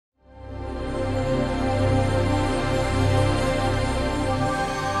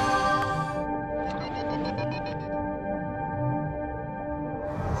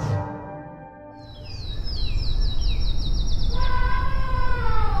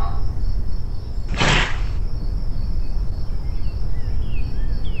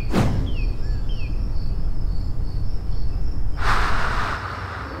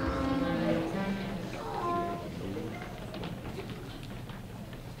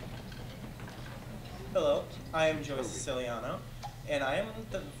Hello, I am Joey Siciliano, and I am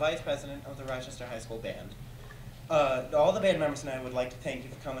the Vice President of the Rochester High School Band. All the band members and I would like to thank you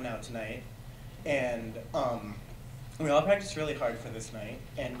for coming out tonight, and we all practiced really hard for this night,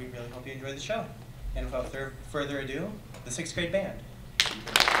 and we really hope you enjoy the show. And without further ado, the 6th grade band.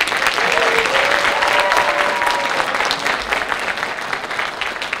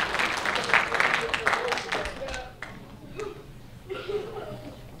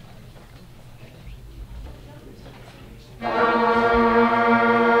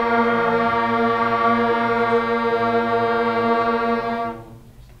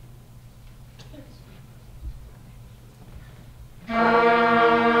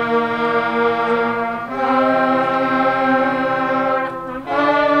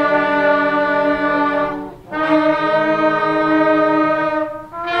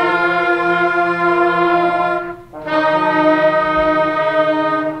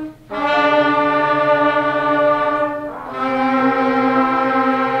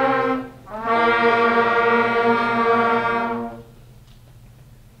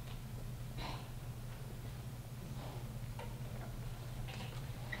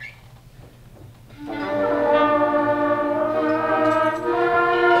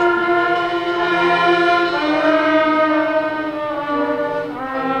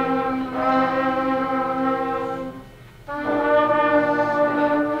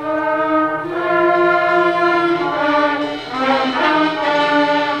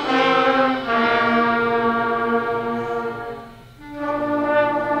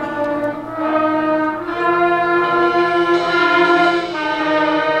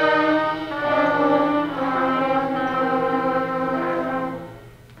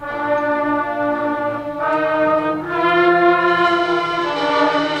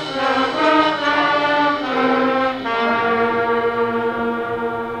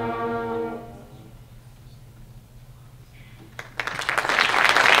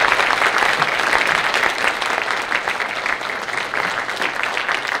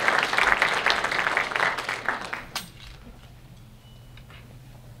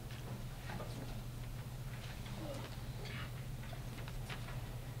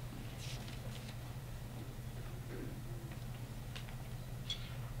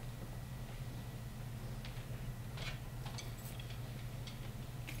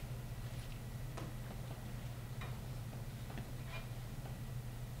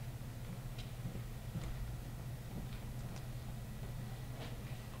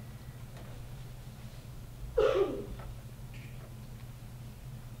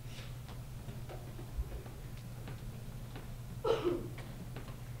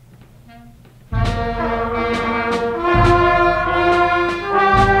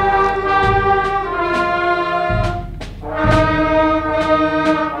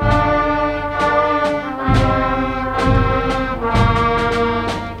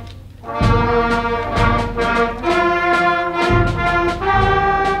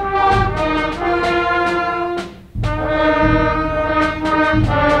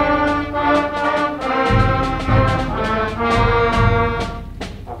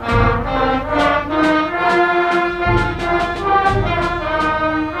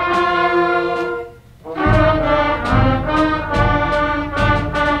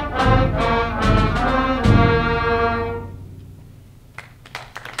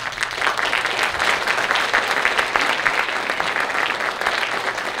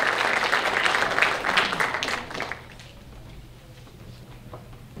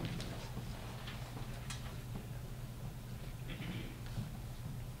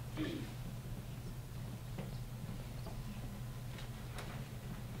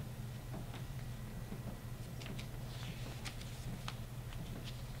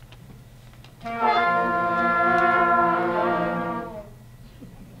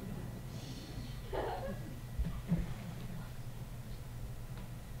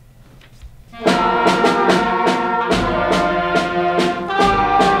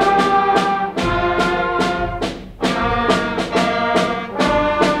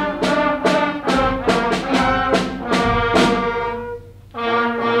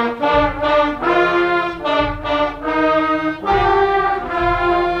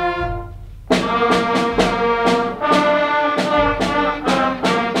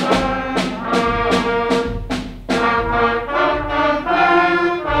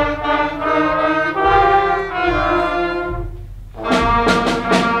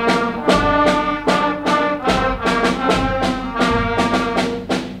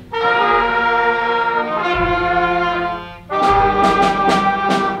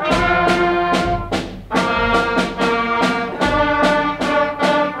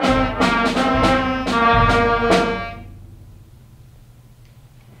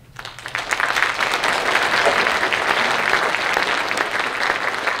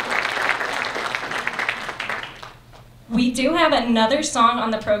 another song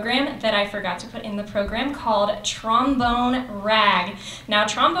on the program that I forgot to put in the program called Trombone Rag. Now,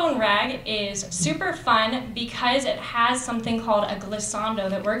 Trombone Rag is super fun because it has something called a glissando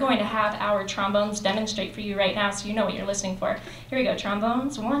that we're going to have our trombones demonstrate for you right now so you know what you're listening for. Here we go,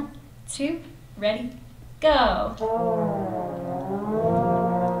 trombones. 1, 2, ready, go.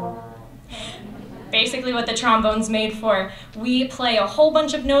 Basically what the trombone's made for. We play a whole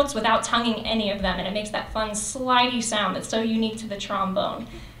bunch of notes without tonguing any of them, and it makes that fun slidey sound that's so unique to the trombone.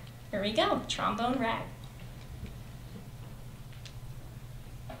 Here we go, trombone rag.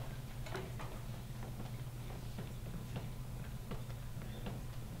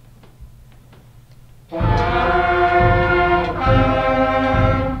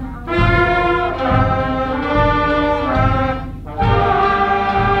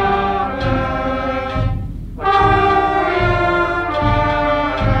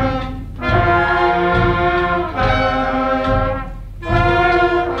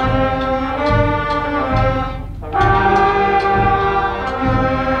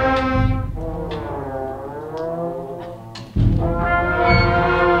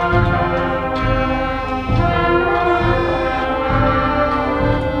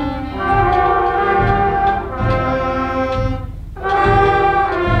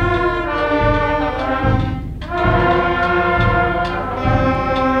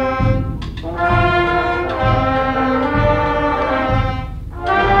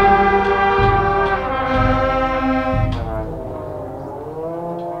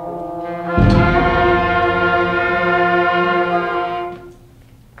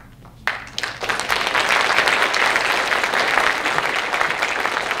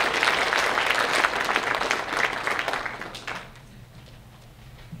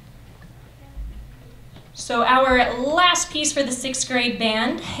 So our last piece for the 6th grade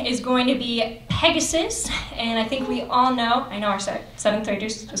band is going to be Pegasus, and I think we all know, I know our 7th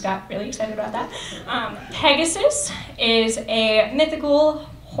graders just got really excited about that. Pegasus is a mythical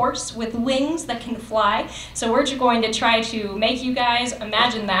horse with wings that can fly, so we're going to try to make you guys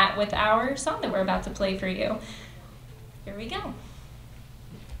imagine that with our song that we're about to play for you. Here we go.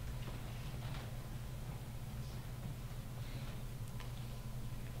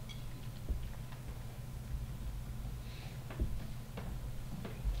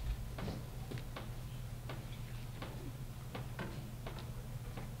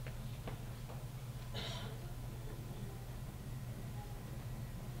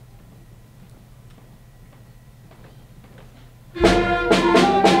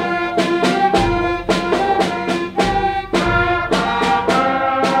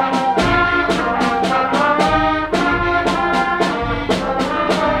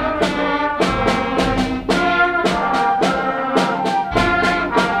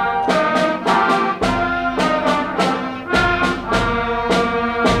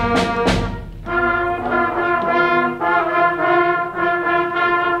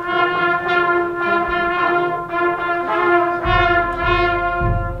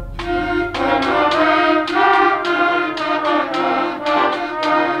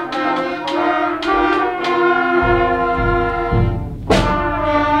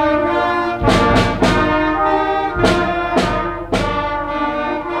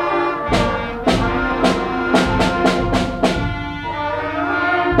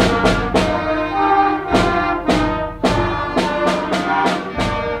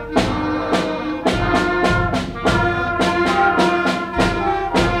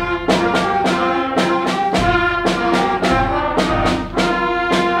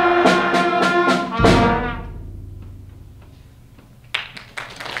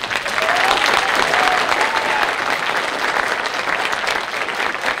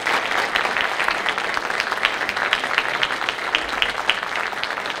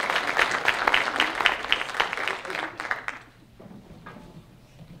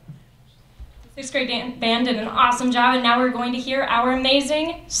 Sixth grade band did an awesome job, and now we're going to hear our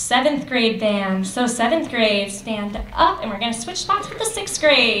amazing 7th grade band. So 7th grade, stand up, and we're going to switch spots with the 6th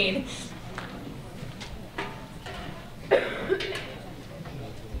grade.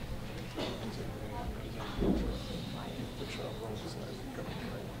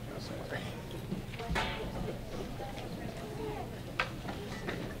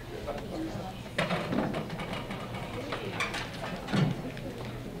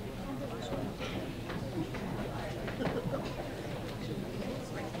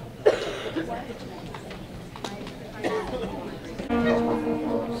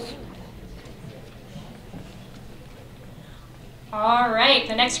 All right,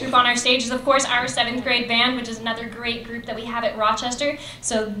 the next group on our stage is, of course, our 7th grade band, which is another great group that we have at Rochester.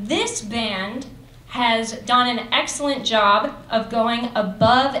 So this band has done an excellent job of going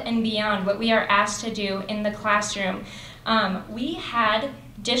above and beyond what we are asked to do in the classroom. We had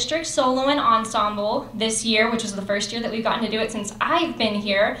district solo and ensemble this year, which is the first year that we've gotten to do it since I've been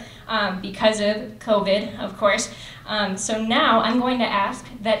here, because of COVID, of course. So now I'm going to ask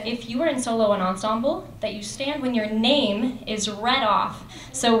that if you are in solo and ensemble, that you stand when your name is read off.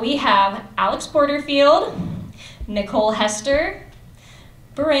 So we have Alex Porterfield, Nicole Hester,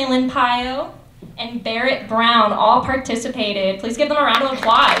 Braylon Pio, and Barrett Brown all participated. Please give them a round of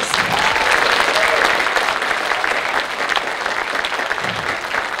applause.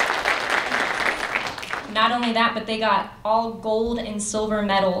 Not only that, but they got all gold and silver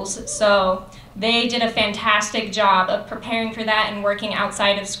medals. So they did a fantastic job of preparing for that and working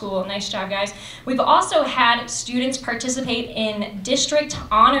outside of school. Nice job, guys. We've also had students participate in District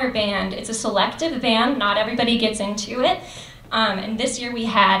Honor Band. It's a selective band. Not everybody gets into it. And this year we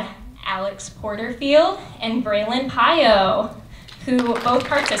had Alex Porterfield and Braylon Pio, who both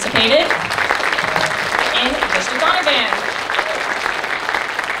participated in District Honor Band.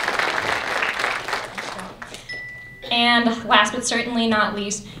 And last but certainly not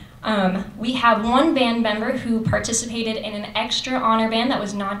least, we have one band member who participated in an extra honor band that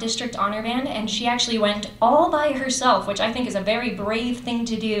was not district honor band, and she actually went all by herself, which I think is a very brave thing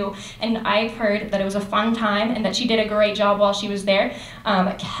to do. And I've heard that it was a fun time and that she did a great job while she was there.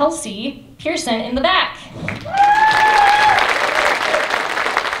 Kelsey Pearson in the back.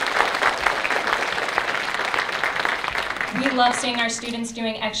 We love seeing our students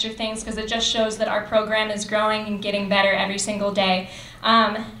doing extra things because it just shows that our program is growing and getting better every single day.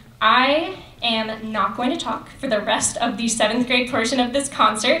 I am not going to talk for the rest of the 7th grade portion of this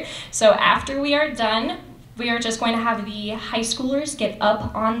concert, so after we are done, we are just going to have the high schoolers get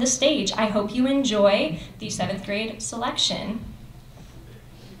up on the stage. I hope you enjoy the 7th grade selection.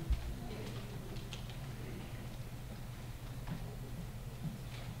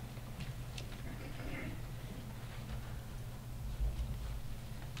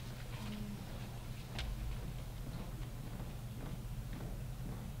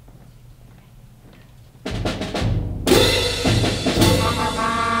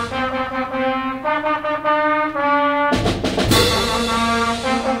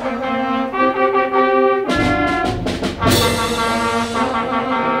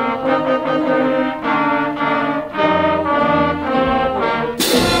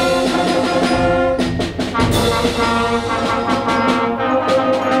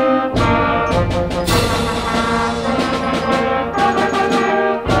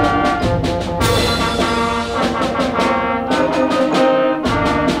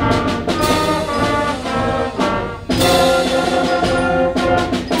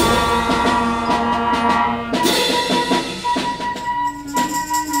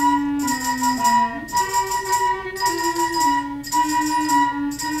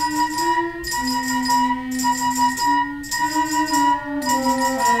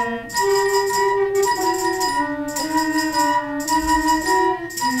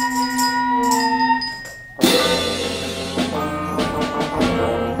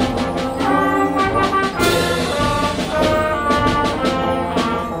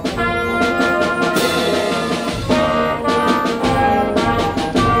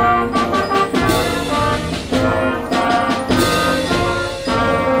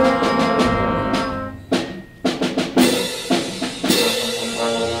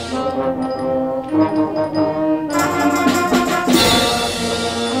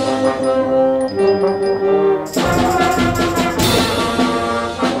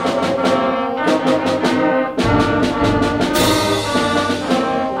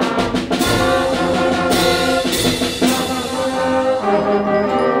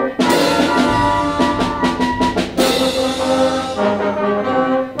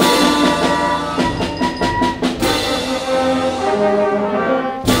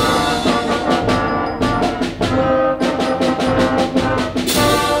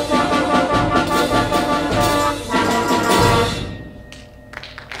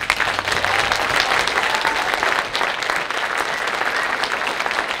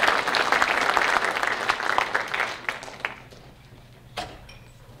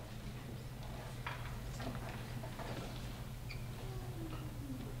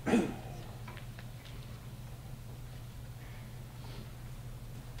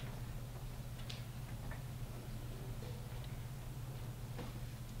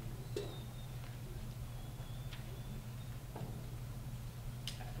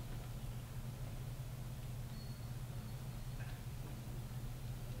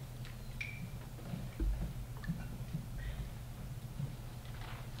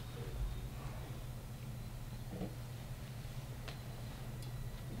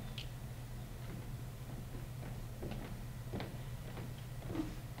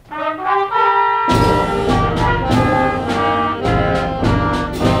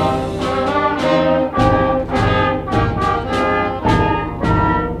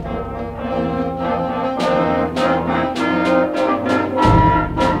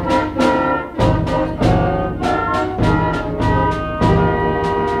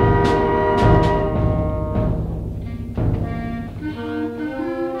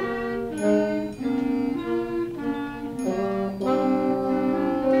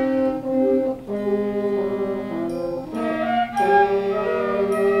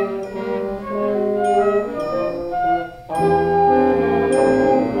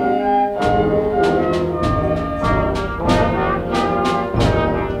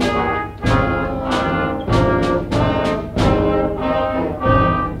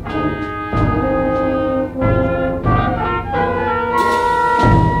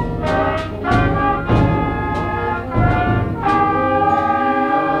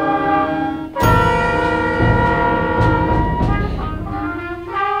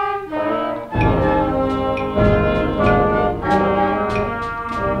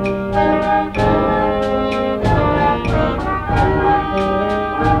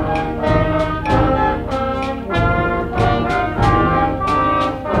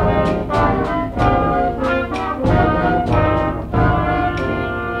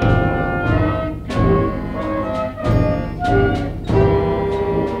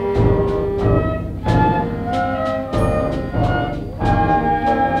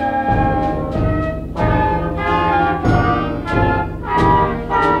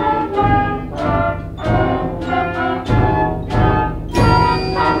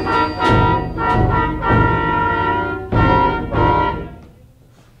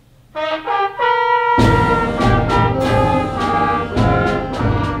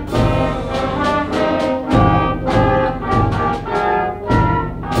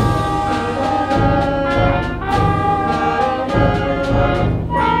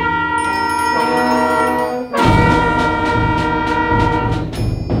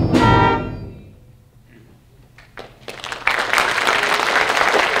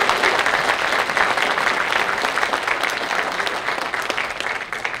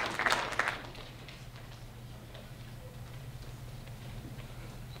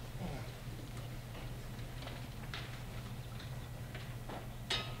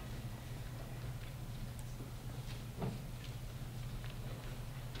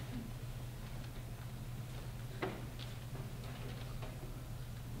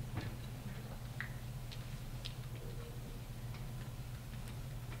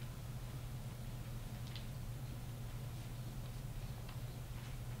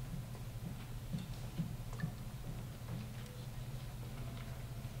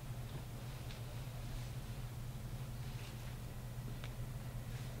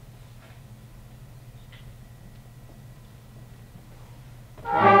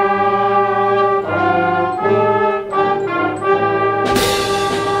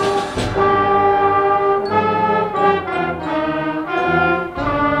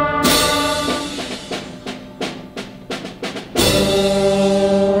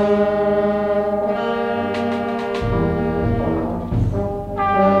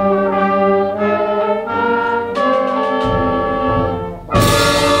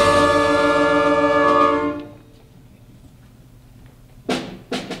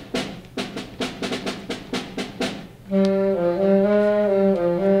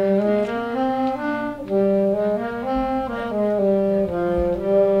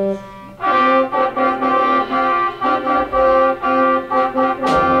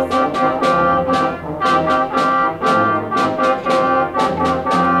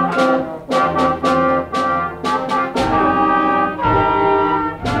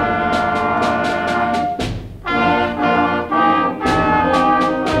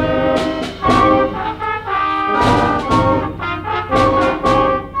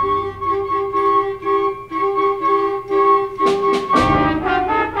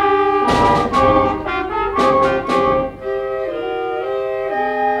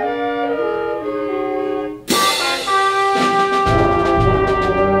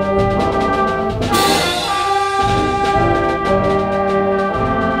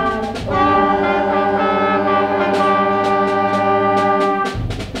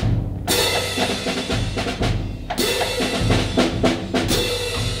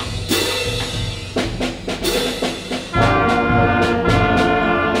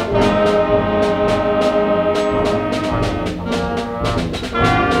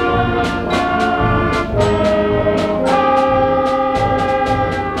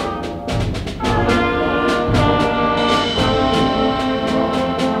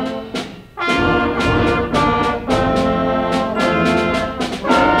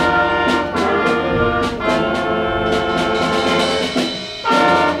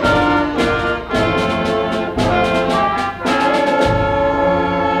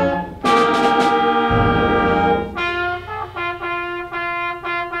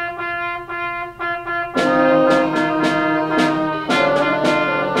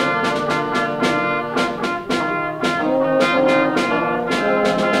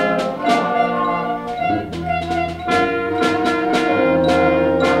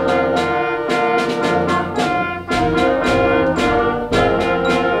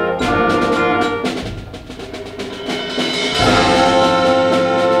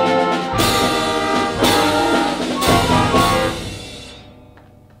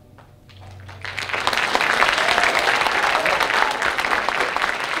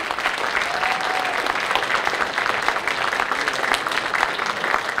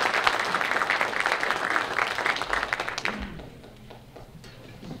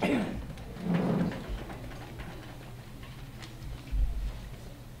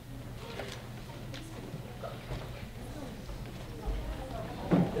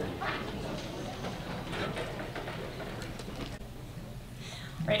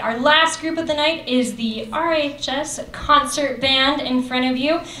 Right, our last group of the night is the RHS Concert Band in front of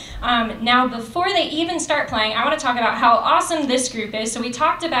you. Now, before they even start playing, I want to talk about how awesome this group is. So we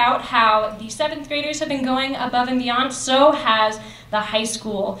talked about how the 7th graders have been going above and beyond, so has the high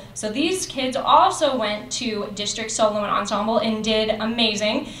school. So these kids also went to District Solo and Ensemble and did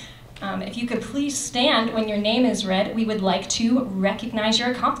amazing. If you could please stand when your name is read, we would like to recognize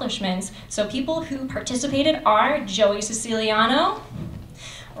your accomplishments. So people who participated are Joey Siciliano,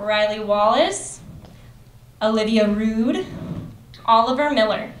 Riley Wallace, Olivia Rude, Oliver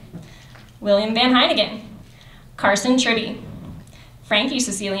Miller, William Van Heinigen, Carson Tribby, Frankie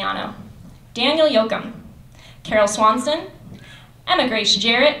Siciliano, Daniel Yoakum, Carol Swanson, Emma Grace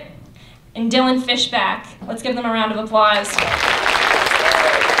Jarrett, and Dylan Fishback. Let's give them a round of applause.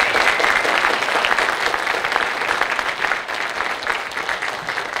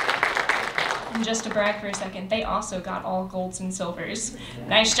 And just to brag for a second, they also got all golds and silvers.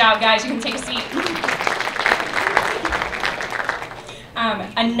 Nice job, guys. You can take a seat.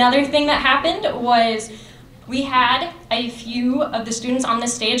 Another thing that happened was we had a few of the students on the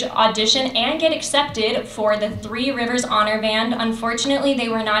stage audition and get accepted for the Three Rivers Honor Band. Unfortunately, they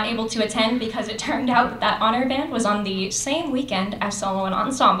were not able to attend because it turned out that honor band was on the same weekend as Solo and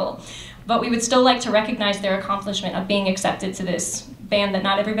Ensemble. But we would still like to recognize their accomplishment of being accepted to this band that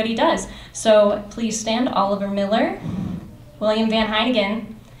not everybody does. So please stand Oliver Miller, William Van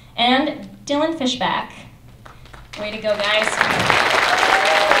Heinigen, and Dylan Fishback. Way to go, guys.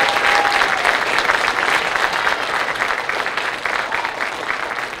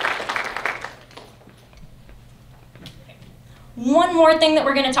 One more thing that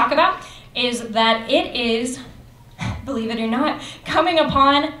we're going to talk about is that it is, believe it or not, coming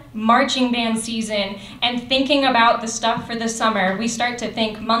upon marching band season and thinking about the stuff for the summer. We start to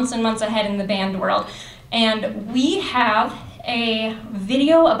think months and months ahead in the band world. And we have a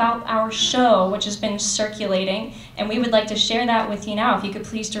video about our show which has been circulating, and we would like to share that with you now. If you could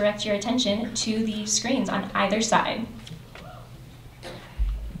please direct your attention to the screens on either side.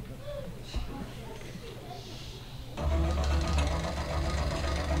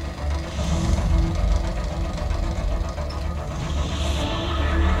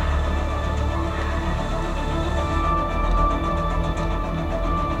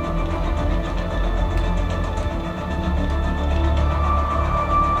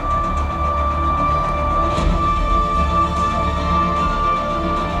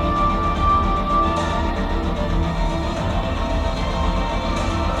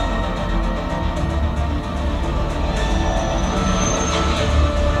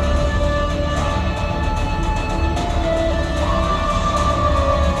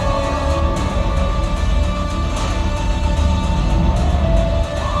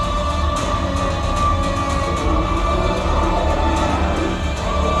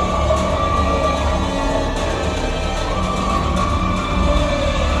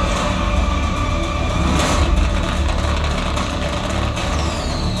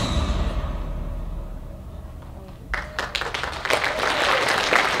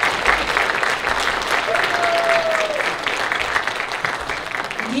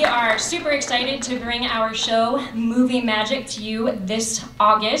 Super excited to bring our show Movie Magic to you this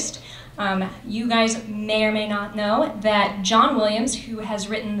August. You guys may or may not know that John Williams, who has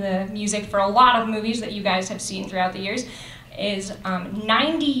written the music for a lot of movies that you guys have seen throughout the years, is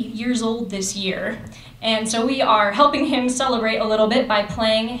 90 years old this year. And so we are helping him celebrate a little bit by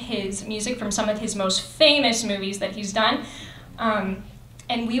playing his music from some of his most famous movies that he's done.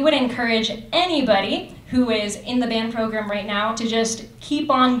 And we would encourage anybody who is in the band program right now to just keep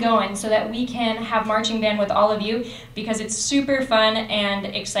on going so that we can have marching band with all of you, because it's super fun and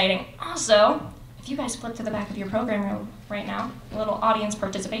exciting. Also, if you guys flip to the back of your program right now, a little audience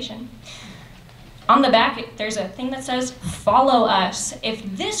participation. On the back, there's a thing that says, follow us. If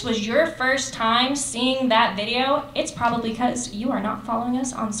this was your first time seeing that video, it's probably because you are not following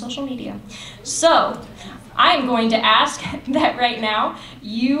us on social media. So, I'm going to ask that right now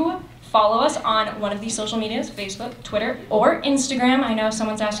you follow us on one of these social medias, Facebook, Twitter, or Instagram. I know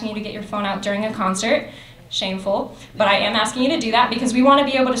someone's asking you to get your phone out during a concert. Shameful. But I am asking you to do that because we want to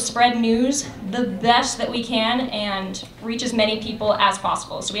be able to spread news the best that we can and reach as many people as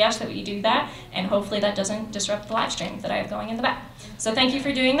possible. So we ask that you do that, and hopefully that doesn't disrupt the live stream that I have going in the back. So thank you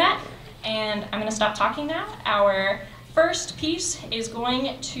for doing that, and I'm going to stop talking now. Our first piece is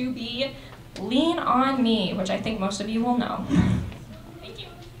going to be Lean on Me, which I think most of you will know. Thank you.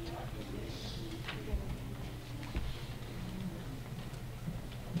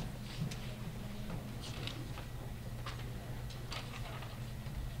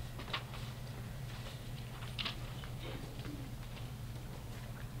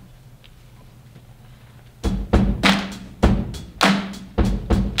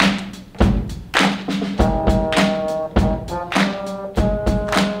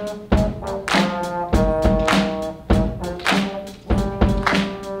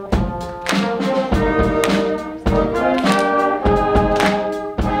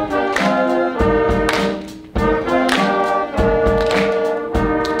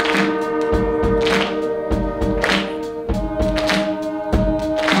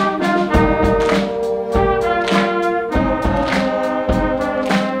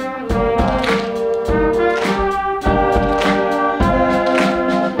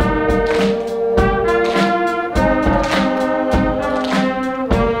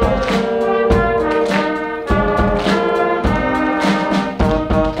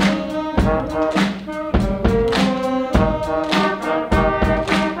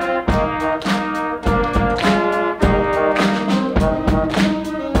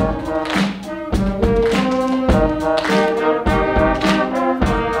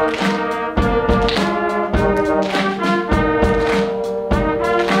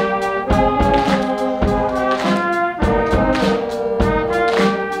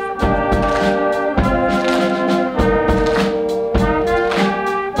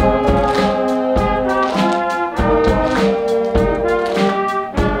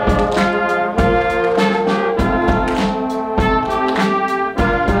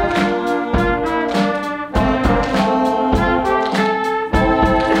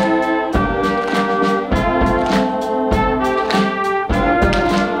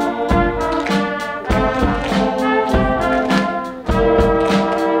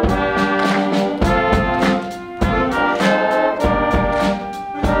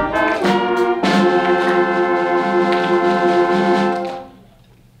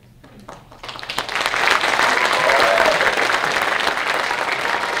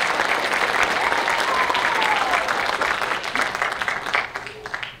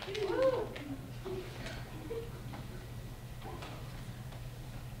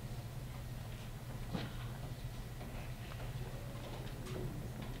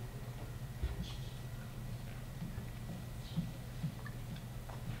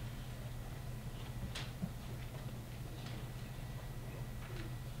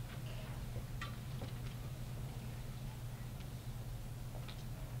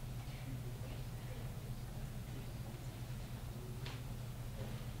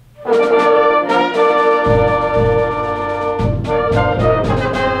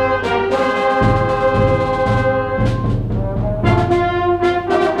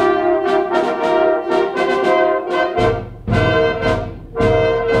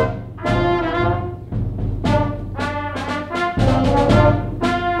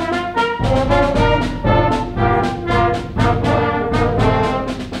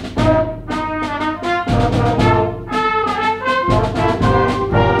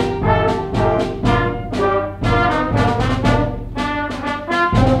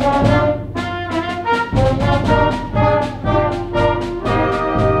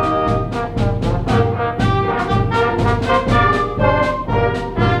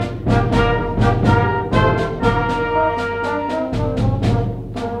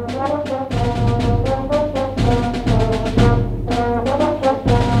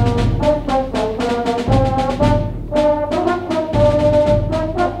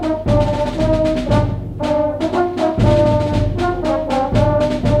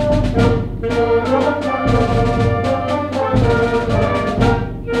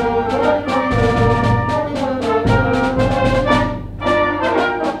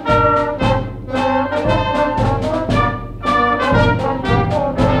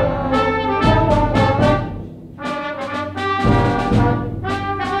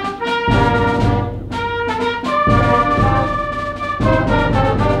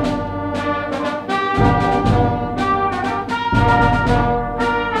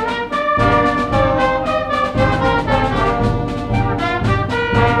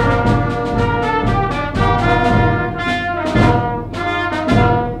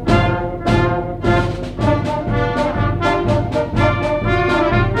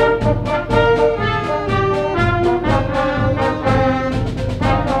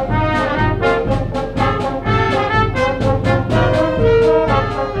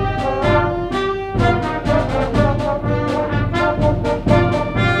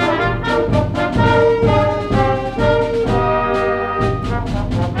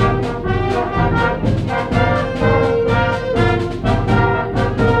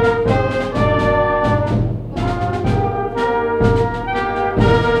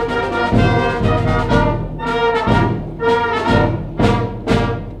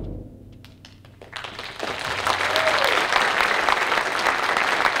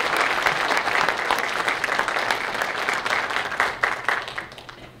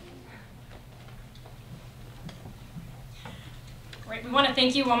 to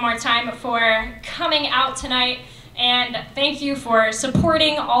thank you one more time for coming out tonight, and thank you for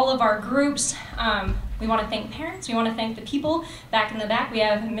supporting all of our groups. We want to thank parents. We want to thank the people back in the back. We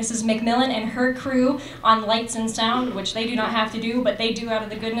have Mrs. McMillan and her crew on lights and sound, which they do not have to do, but they do out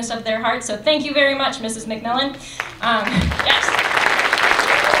of the goodness of their heart. So thank you very much, Mrs. McMillan. Yes.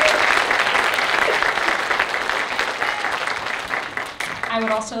 I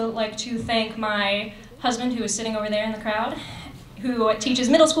would also like to thank my husband, who is sitting over there in the crowd, who teaches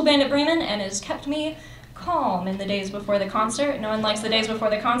middle school band at Bremen and has kept me calm in the days before the concert. No one likes the days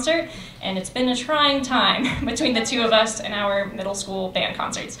before the concert, and it's been a trying time between the two of us and our middle school band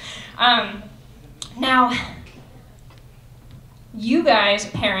concerts. Now, you guys,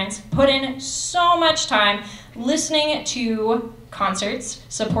 parents, put in so much time listening to concerts,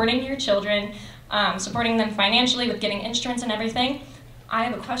 supporting your children, supporting them financially with getting instruments and everything. I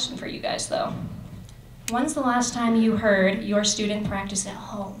have a question for you guys, though. When's the last time you heard your student practice at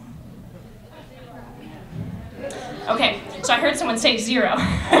home? Okay, so I heard someone say 0.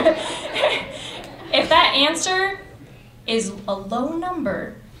 If that answer is a low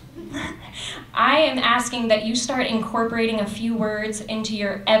number, I am asking that you start incorporating a few words into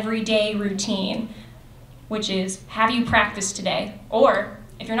your everyday routine, which is, have you practiced today? Or,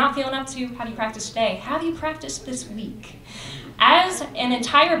 if you're not feeling up to have you practiced today, have you practiced this week? As an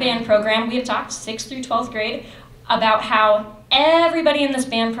entire band program, we have talked 6th through 12th grade about how everybody in this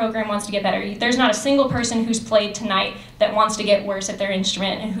band program wants to get better. There's not a single person who's played tonight that wants to get worse at their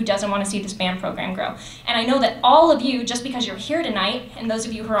instrument and who doesn't want to see this band program grow. And I know that all of you, just because you're here tonight, and those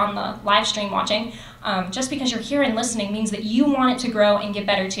of you who are on the live stream watching, just because you're here and listening means that you want it to grow and get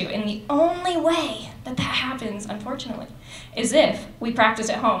better too. And the only way that that happens, unfortunately, is if we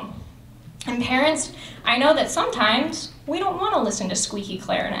practice at home. And parents, I know that sometimes we don't want to listen to squeaky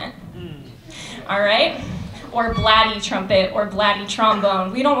clarinet, all right? Or blatty trumpet, or blatty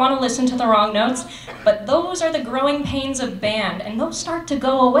trombone. We don't want to listen to the wrong notes, but those are the growing pains of band, and those start to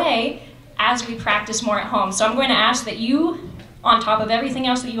go away as we practice more at home. So I'm going to ask that you, on top of everything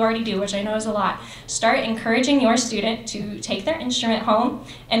else that you already do, which I know is a lot, start encouraging your student to take their instrument home,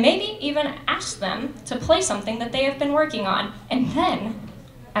 and maybe even ask them to play something that they have been working on. And then,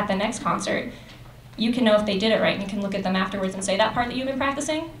 at the next concert, you can know if they did it right, and you can look at them afterwards and say, that part that you've been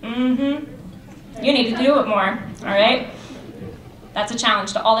practicing? Mm-hmm. You need to do it more, all right? That's a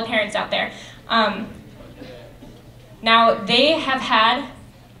challenge to all the parents out there. Now, they have had,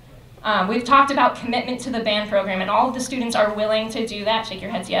 we've talked about commitment to the band program, and all of the students are willing to do that. Shake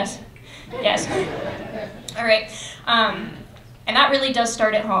your heads, yes? Yes. All right. And that really does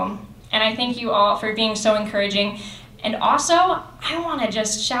start at home. And I thank you all for being so encouraging. And also, I want to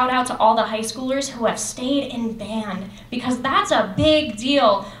just shout out to all the high schoolers who have stayed in band, because that's a big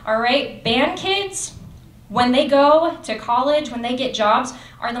deal, all right? Band kids, when they go to college, when they get jobs,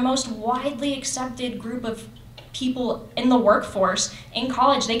 are the most widely accepted group of people in the workforce. In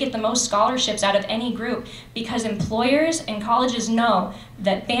college, they get the most scholarships out of any group, because employers and colleges know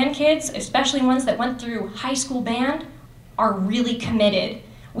that band kids, especially ones that went through high school band, are really committed.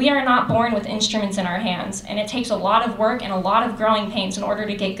 We are not born with instruments in our hands, and it takes a lot of work and a lot of growing pains in order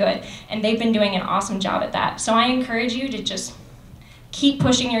to get good, and they've been doing an awesome job at that. So I encourage you to just keep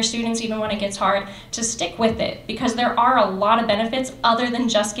pushing your students even when it gets hard, to stick with it, because there are a lot of benefits other than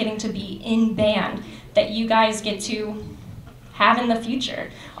just getting to be in band that you guys get to have in the future.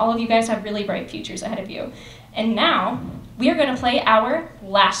 All of you guys have really bright futures ahead of you. And now, we are going to play our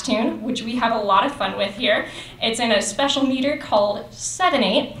last tune, which we have a lot of fun with here. It's in a special meter called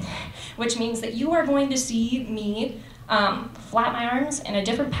 7/8, which means that you are going to see me flap my arms in a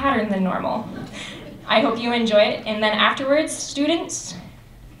different pattern than normal. I hope you enjoy it. And then afterwards, students,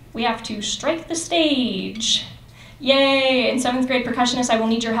 we have to strike the stage. Yay! And 7th grade percussionists, I will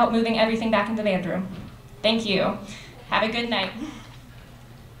need your help moving everything back into the band room. Thank you. Have a good night.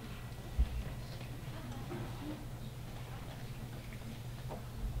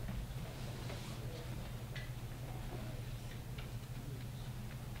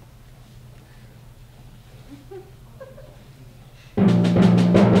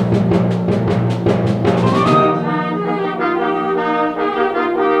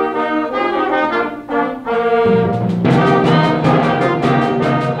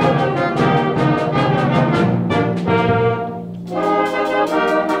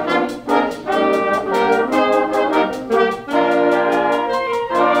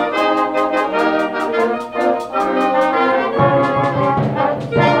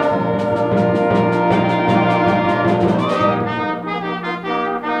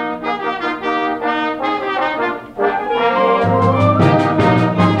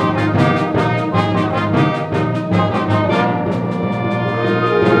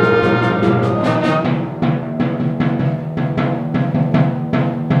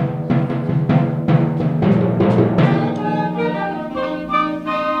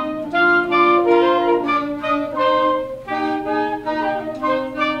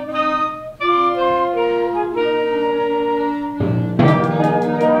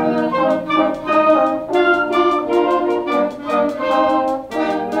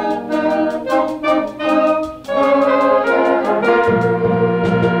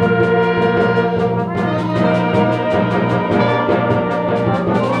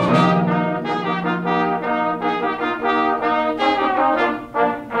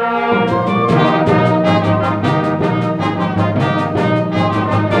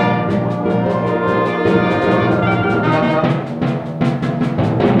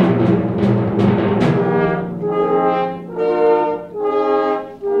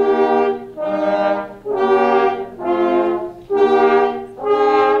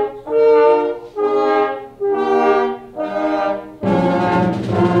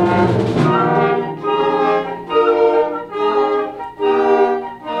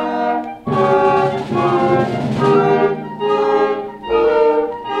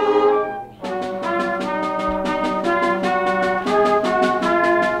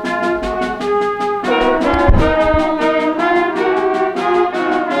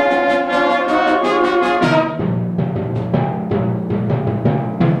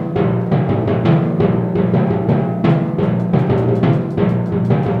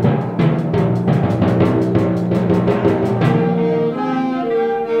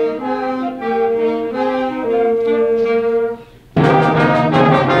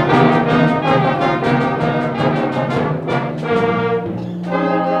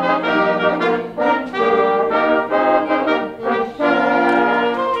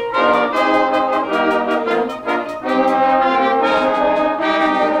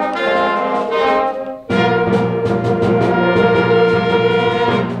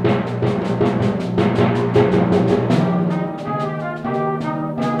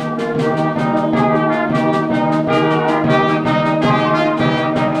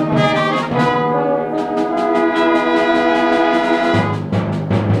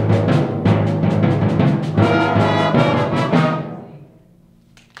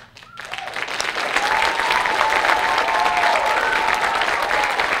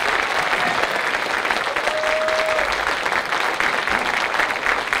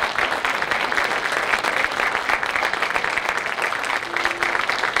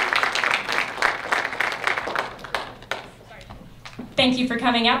 Thank you for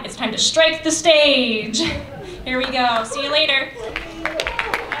coming out. It's time to strike the stage. Here we go. See you later.